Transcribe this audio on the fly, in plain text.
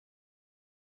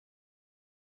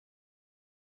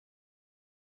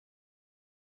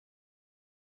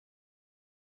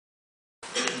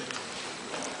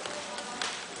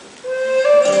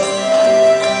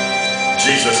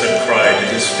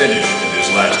finished in his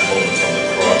last moments on the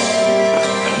cross,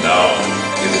 and now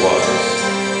it was.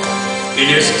 In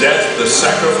his death, the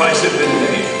sacrifice had been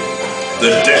made.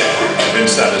 The debt had been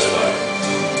satisfied.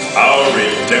 Our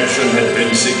redemption had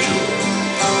been secured.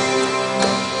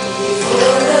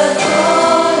 Before the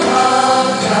throne of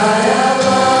God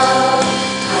above,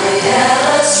 I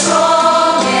have a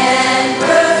strong and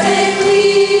perfect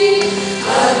plea,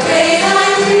 a great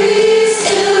high priest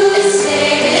whose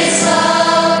name is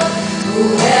love,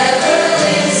 whoever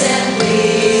lives and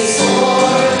bleeds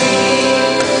for me.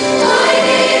 My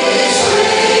name is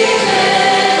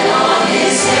written on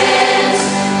his hands,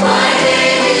 my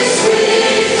name is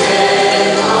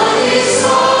written on his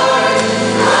heart.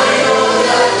 I know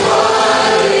that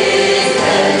what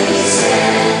within he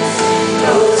stands,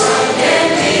 no tongue can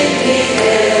bid me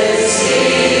hence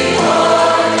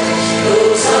depart, no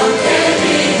tongue can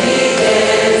bid me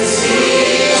hence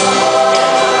depart.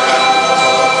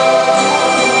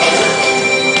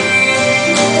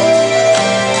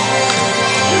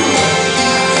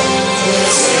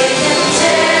 Satan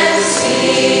tempts me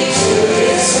to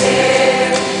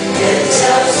despair, and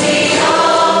tells me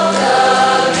of the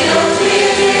guilt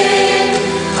within.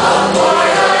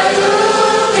 Upward I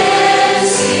look and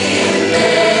see him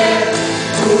there,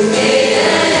 who made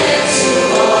an end to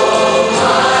all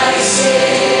my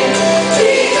sin.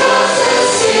 Because the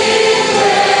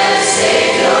sinless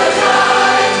Savior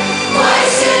died, my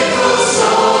sinful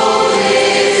soul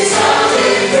is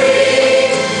sounded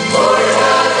free. For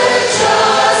God the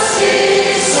just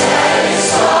is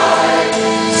satisfied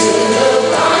to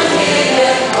look on him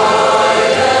and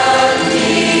pardon me,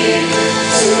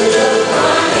 to look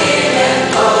on him and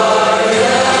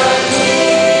pardon me.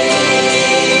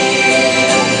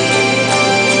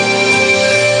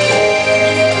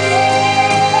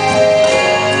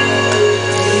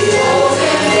 Behold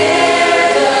him there,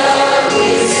 the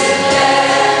risen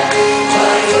Lamb,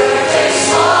 by perfect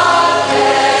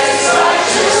spotless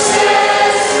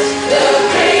righteousness, the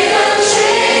great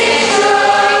unchangeable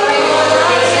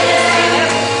I am,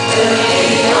 the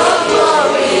King of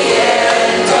glory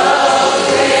and of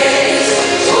grace.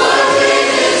 One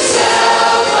with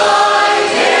himself I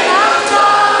cannot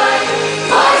die,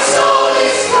 my soul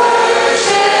is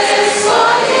purchased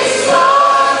by his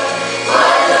blood,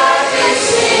 my life is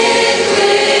hid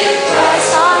with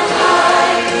Christ on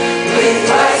high, with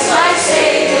Christ my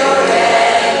Savior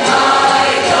and my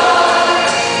God,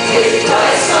 with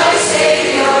Christ my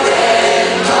Savior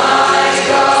and my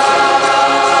God.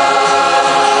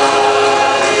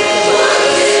 One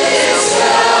with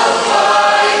himself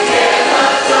I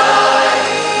cannot die,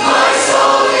 my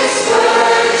soul is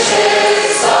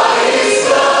purchased by his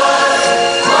blood,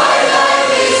 my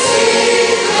life is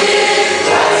hid with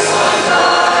Christ on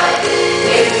high,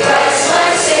 with Christ my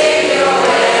Savior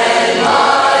and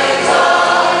my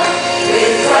God,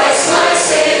 with Christ my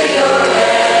Savior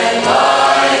and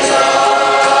my God.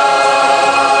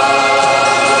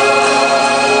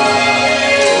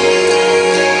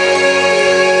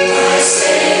 My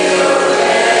Savior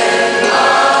and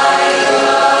my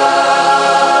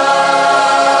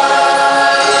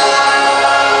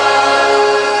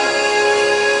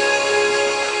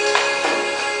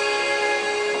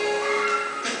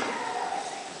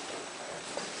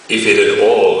If it had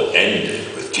all ended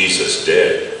with Jesus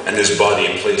dead and his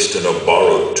body placed in a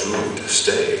borrowed tomb to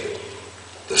stay,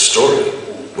 the story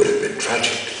would have been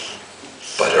tragic.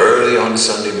 But early on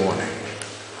Sunday morning,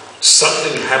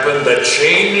 something happened that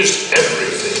changed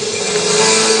everything.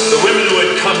 The women who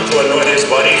had come to anoint his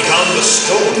body found the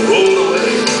stone rolled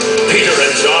away. Peter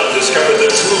and John discovered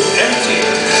the tomb empty.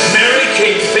 Mary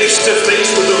came face to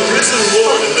face with the risen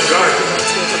Lord in the garden.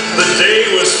 The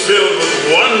day was filled with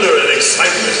wonder and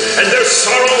excitement, and their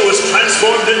sorrow was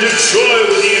transformed into joy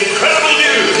with the incredible